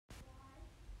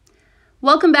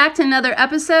Welcome back to another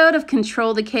episode of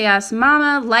Control the Chaos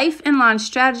Mama, life and launch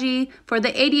strategy for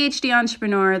the ADHD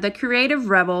entrepreneur, the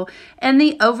creative rebel, and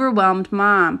the overwhelmed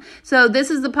mom. So this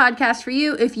is the podcast for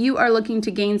you if you are looking to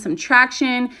gain some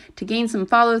traction, to gain some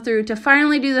follow through, to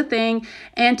finally do the thing,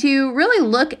 and to really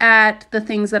look at the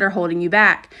things that are holding you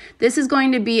back. This is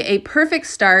going to be a perfect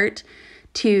start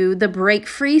to the Break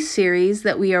Free series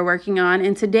that we are working on.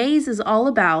 And today's is all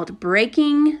about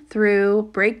breaking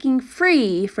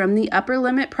free from the upper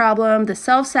limit problem, the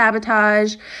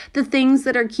self-sabotage, the things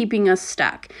that are keeping us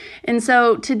stuck. And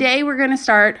so today we're going to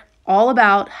start all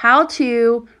about how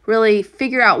to really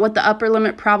figure out what the upper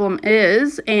limit problem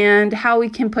is and how we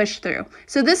can push through.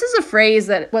 So this is a phrase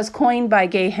that was coined by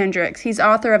Gay Hendricks. He's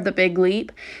author of The Big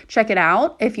Leap. Check it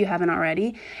out if you haven't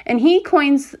already. And he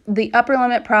coins the upper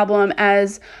limit problem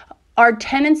as our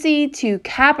tendency to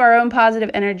cap our own positive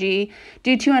energy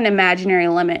due to an imaginary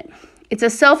limit. It's a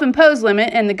self-imposed limit,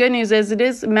 and the good news is it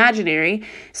is imaginary.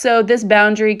 So this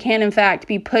boundary can, in fact,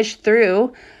 be pushed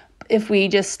through if we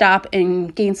just stop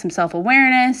and gain some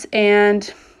self-awareness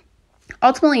and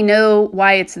ultimately know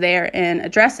why it's there and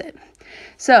address it.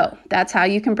 So that's how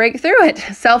you can break through it.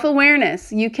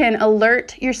 Self-awareness. You can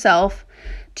alert yourself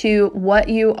to what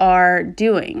you are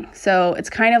doing. So it's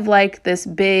kind of like this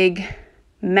big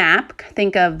map.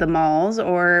 Think of the malls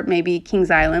or maybe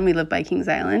Kings Island. We live by Kings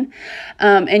Island.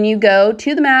 And you go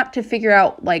to the map to figure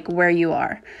out like where you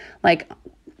are. Like,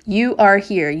 you are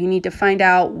here. You need to find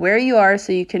out where you are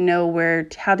so you can know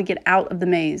how to get out of the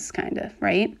maze, kind of,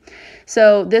 right?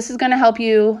 So this is going to help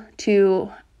you to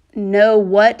know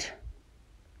what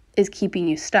is keeping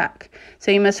you stuck.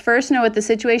 So you must first know what the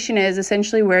situation is,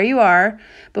 essentially where you are,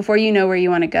 before you know where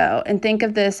you want to go. And think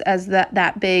of this as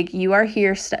that big you are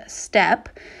here step.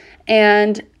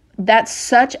 And that's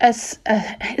such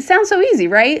it sounds so easy,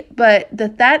 right? But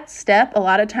that step, a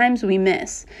lot of times we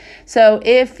miss. So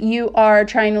if you are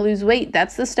trying to lose weight,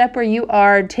 that's the step where you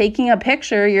are taking a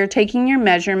picture, you're taking your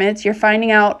measurements, you're finding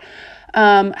out,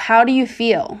 how do you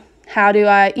feel? How do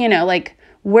I,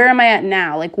 where am I at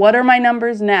now? Like, what are my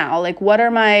numbers now? Like, what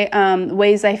are my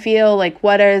ways I feel? Like,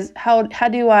 how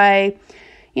do I,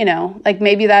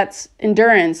 maybe that's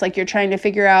endurance. Like, you're trying to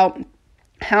figure out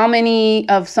how many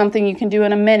of something you can do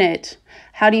in a minute.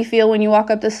 How do you feel when you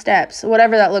walk up the steps?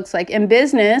 Whatever that looks like. In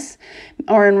business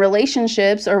or in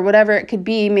relationships or whatever it could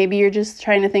be, maybe you're just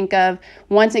trying to think of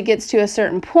once it gets to a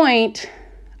certain point,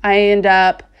 I end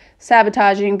up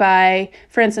sabotaging by,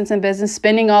 for instance, in business,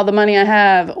 spending all the money I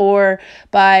have, or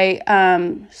by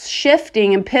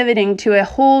shifting and pivoting to a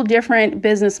whole different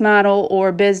business model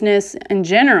or business in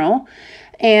general.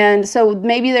 And so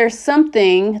maybe there's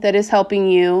something that is helping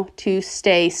you to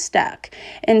stay stuck.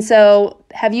 And so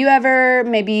have you ever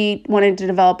maybe wanted to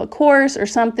develop a course or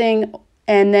something,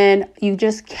 and then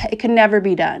it can never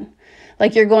be done?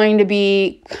 Like, you're going to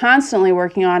be constantly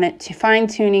working on it, to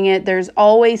fine-tuning it. There's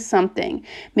always something.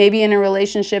 Maybe in a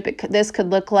relationship, this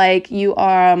could look like you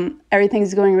are,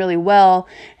 everything's going really well,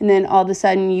 and then all of a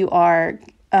sudden you are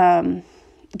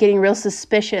getting real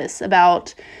suspicious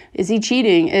about, is he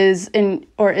cheating?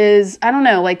 I don't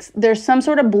know, like there's some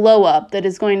sort of blow up that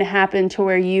is going to happen to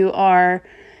where you are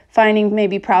finding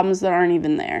maybe problems that aren't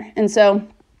even there. And so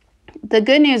the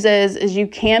good news is you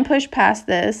can push past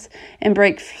this and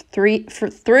break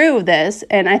through this,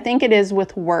 and I think it is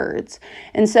with words.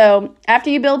 And so after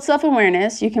you build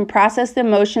self-awareness, you can process the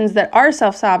emotions that are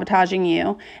self-sabotaging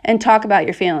you and talk about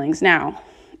your feelings. Now,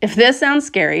 if this sounds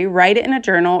scary, write it in a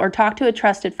journal or talk to a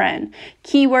trusted friend.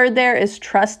 Key word there is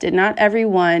trusted. Not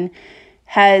everyone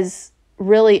has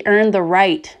really earned the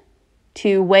right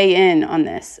to weigh in on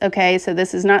this, okay? So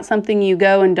this is not something you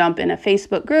go and dump in a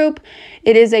Facebook group.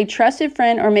 It is a trusted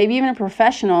friend or maybe even a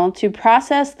professional to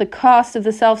process the cost of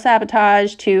the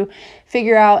self-sabotage, to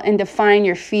figure out and define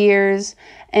your fears.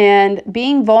 And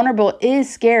being vulnerable is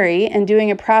scary, and doing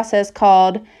a process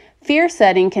called fear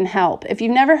setting can help. If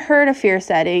you've never heard of fear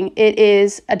setting, it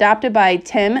is adopted by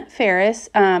Tim Ferriss,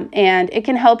 and it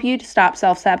can help you to stop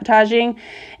self-sabotaging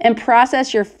and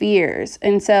process your fears.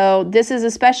 And so this is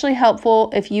especially helpful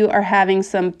if you are having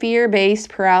some fear-based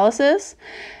paralysis.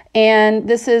 And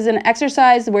this is an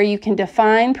exercise where you can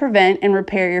define, prevent, and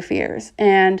repair your fears.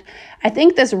 And I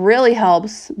think this really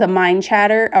helps the mind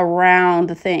chatter around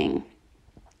the thing.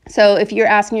 So if you're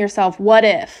asking yourself, what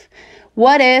if?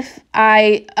 What if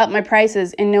I up my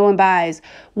prices and no one buys?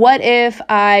 What if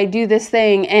I do this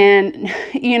thing and,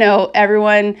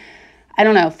 everyone, I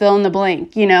don't know, fill in the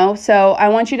blank, So I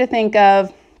want you to think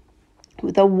of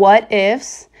the what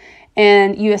ifs,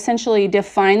 and you essentially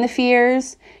define the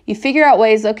fears. You figure out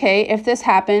ways, okay, if this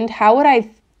happened, how would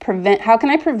I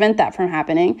prevent that from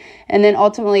happening? And then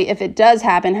ultimately, if it does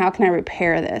happen, how can I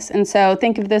repair this? And so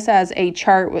think of this as a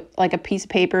chart with like a piece of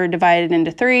paper divided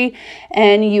into 3,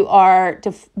 and you are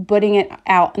putting it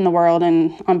out in the world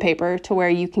and on paper to where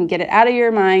you can get it out of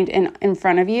your mind and in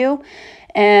front of you.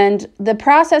 And the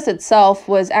process itself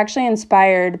was actually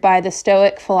inspired by the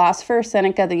Stoic philosopher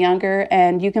Seneca the Younger,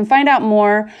 and you can find out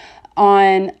more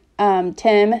on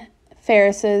Tim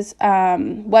Ferriss's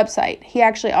website. He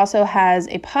actually also has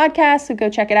a podcast, so go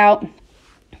check it out.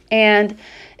 And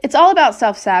it's all about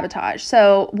self-sabotage.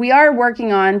 So we are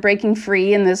working on breaking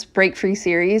free in this Break Free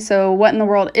series. So what in the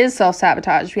world is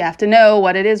self-sabotage? We have to know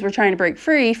what it is we're trying to break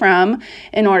free from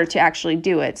in order to actually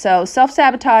do it. So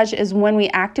self-sabotage is when we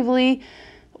actively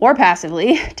or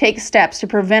passively take steps to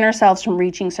prevent ourselves from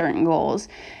reaching certain goals.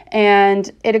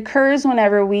 And it occurs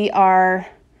whenever we are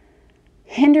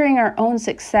hindering our own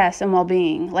success and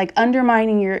well-being, like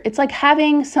undermining it's like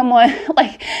having someone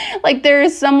like there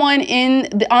is someone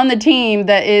on the team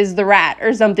that is the rat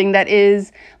or something that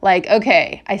is like,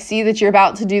 okay, I see that you're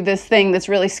about to do this thing that's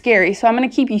really scary, so I'm going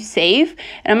to keep you safe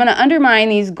and I'm going to undermine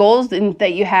these goals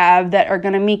that you have that are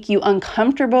going to make you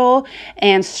uncomfortable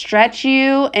and stretch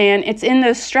you. And it's in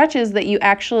those stretches that you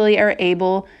actually are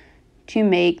able to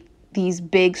make these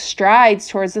big strides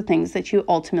towards the things that you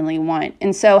ultimately want.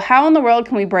 And so how in the world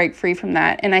can we break free from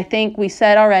that? And I think we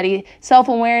said already,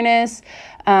 self-awareness,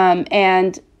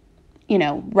 and,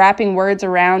 wrapping words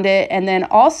around it. And then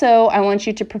also I want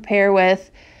you to prepare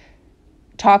with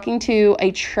talking to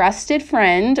a trusted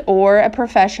friend or a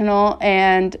professional,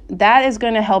 and that is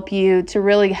going to help you to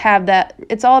really have that.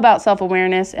 It's all about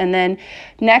self-awareness. And then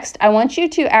next, I want you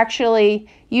to actually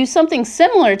use something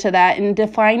similar to that in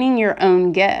defining your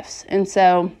own gifts. And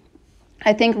so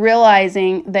I think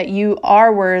realizing that you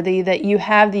are worthy, that you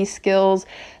have these skills,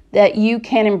 that you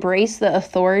can embrace the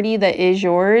authority that is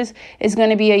yours is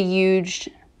going to be a huge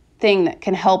thing that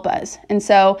can help us. And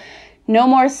so no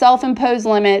more self-imposed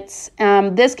limits.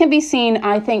 This can be seen,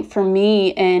 I think, for me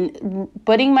in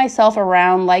putting myself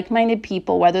around like-minded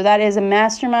people, whether that is a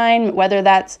mastermind, whether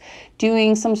that's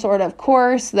doing some sort of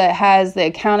course that has the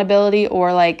accountability,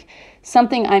 or like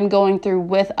something I'm going through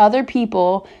with other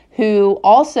people who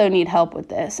also need help with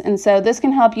this. And so this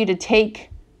can help you to take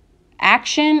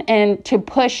action and to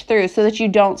push through so that you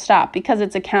don't stop, because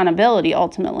it's accountability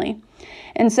ultimately.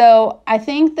 And so I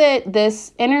think that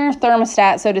this inner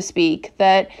thermostat, so to speak,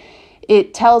 that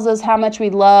it tells us how much we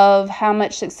love, how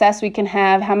much success we can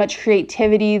have, how much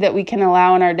creativity that we can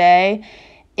allow in our day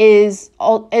is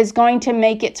going to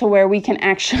make it to where we can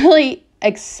actually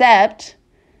accept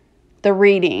the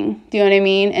reading. Do you know what I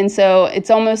mean? And so it's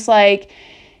almost like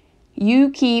you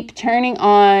keep turning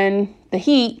on the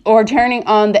heat or turning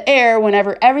on the air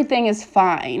whenever everything is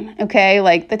fine, okay?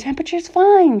 Like the temperature's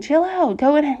fine, chill out,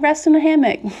 go and rest in a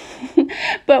hammock.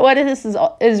 But what this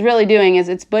is really doing is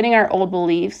it's putting our old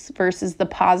beliefs versus the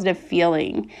positive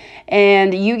feeling,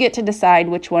 and you get to decide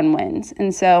which one wins.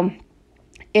 And so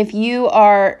if you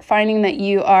are finding that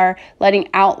you are letting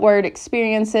outward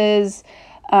experiences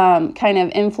kind of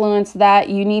influence that,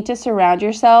 you need to surround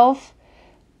yourself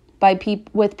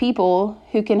with people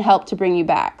who can help to bring you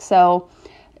back. So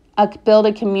build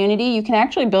a community. You can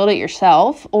actually build it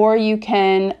yourself, or you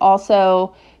can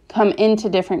also come into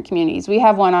different communities. We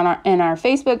have one in our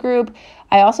Facebook group.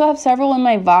 I also have several in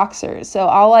my Voxers. So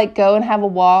I'll go and have a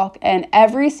walk, and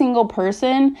every single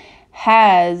person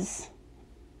has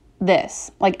this.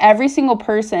 Like every single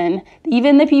person,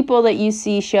 even the people that you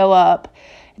see show up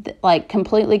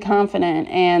completely confident,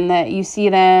 and that you see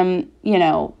them,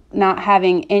 not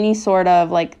having any sort of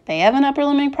they have an upper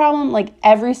limiting problem.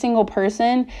 Every single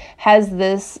person has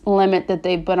this limit that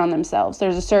they've put on themselves.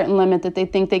 There's a certain limit that they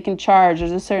think they can charge.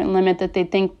 There's a certain limit that they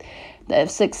think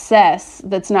of success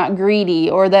that's not greedy,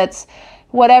 or that's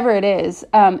whatever it is.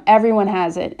 Everyone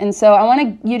has it. And so I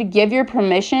want you to give yourself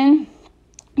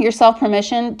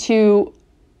permission to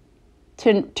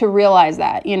realize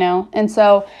that, And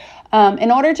so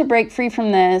in order to break free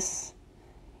from this,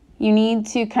 you need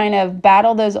to kind of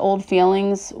battle those old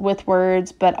feelings with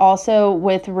words, but also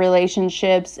with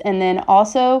relationships, and then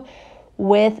also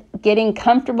with getting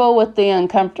comfortable with the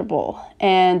uncomfortable.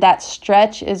 And that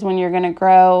stretch is when you're going to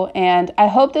grow. And I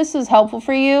hope this is helpful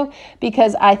for you,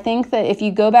 because I think that if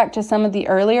you go back to some of the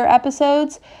earlier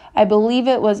episodes, I believe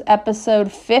it was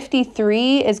episode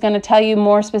 53 is going to tell you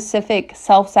more specific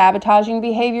self-sabotaging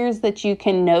behaviors that you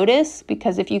can notice,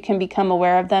 because if you can become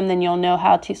aware of them, then you'll know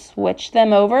how to switch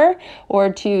them over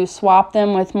or to swap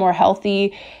them with more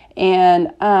healthy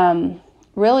and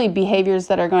really behaviors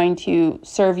that are going to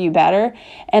serve you better.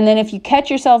 And then if you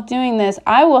catch yourself doing this,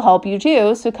 I will help you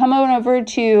too. So come on over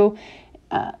to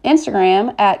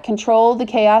Instagram at Control the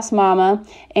Chaos Mama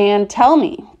and tell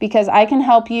me, because I can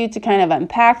help you to kind of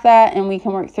unpack that and we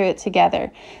can work through it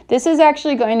together. This is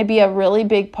actually going to be a really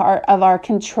big part of our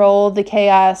Control the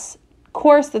Chaos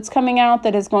course that's coming out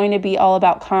that is going to be all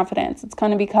about confidence. It's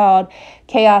going to be called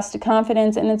Chaos to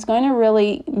Confidence, and it's going to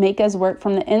really make us work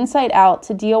from the inside out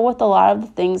to deal with a lot of the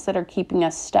things that are keeping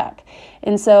us stuck.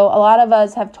 And so a lot of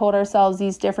us have told ourselves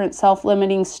these different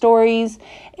self-limiting stories,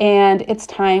 and it's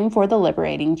time for the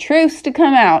liberating truths to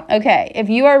come out. Okay, if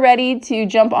you are ready to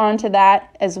jump onto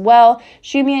that as well,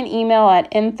 shoot me an email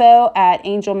at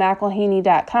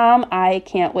info@angelmcilhaney.com. I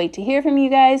can't wait to hear from you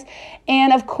guys.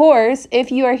 And of course,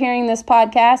 if you are hearing this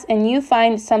podcast and you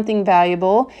find something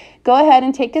valuable, go ahead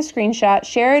and take a screenshot,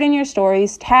 share it in your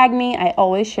stories, tag me. I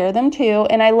always share them too.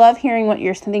 And I love hearing what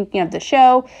you're thinking of the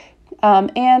show.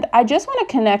 And I just want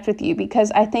to connect with you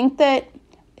because I think that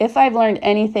if I've learned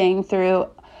anything through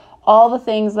all the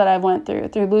things that I've went through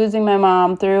losing my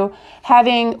mom, through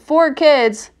having 4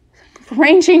 kids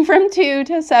ranging from 2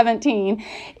 to 17,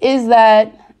 is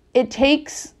that it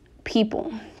takes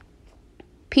people.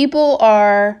 People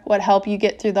are what help you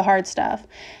get through the hard stuff.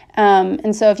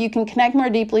 And so if you can connect more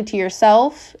deeply to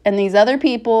yourself and these other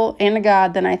people and to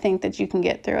God, then I think that you can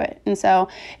get through it. And so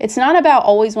it's not about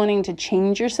always wanting to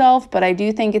change yourself, but I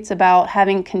do think it's about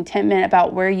having contentment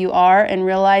about where you are and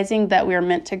realizing that we are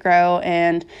meant to grow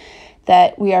and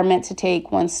that we are meant to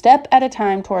take one step at a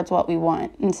time towards what we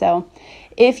want. And so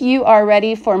if you are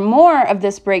ready for more of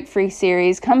this Break Free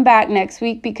series, come back next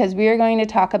week because we are going to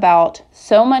talk about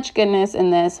so much goodness in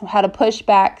this, how to push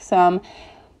back some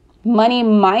money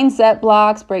mindset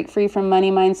blocks, break free from money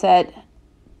mindset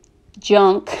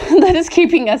junk that is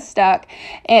keeping us stuck,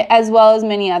 as well as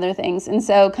many other things. And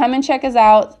so come and check us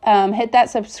out, hit that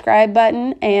subscribe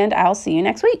button, and I'll see you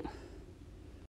next week.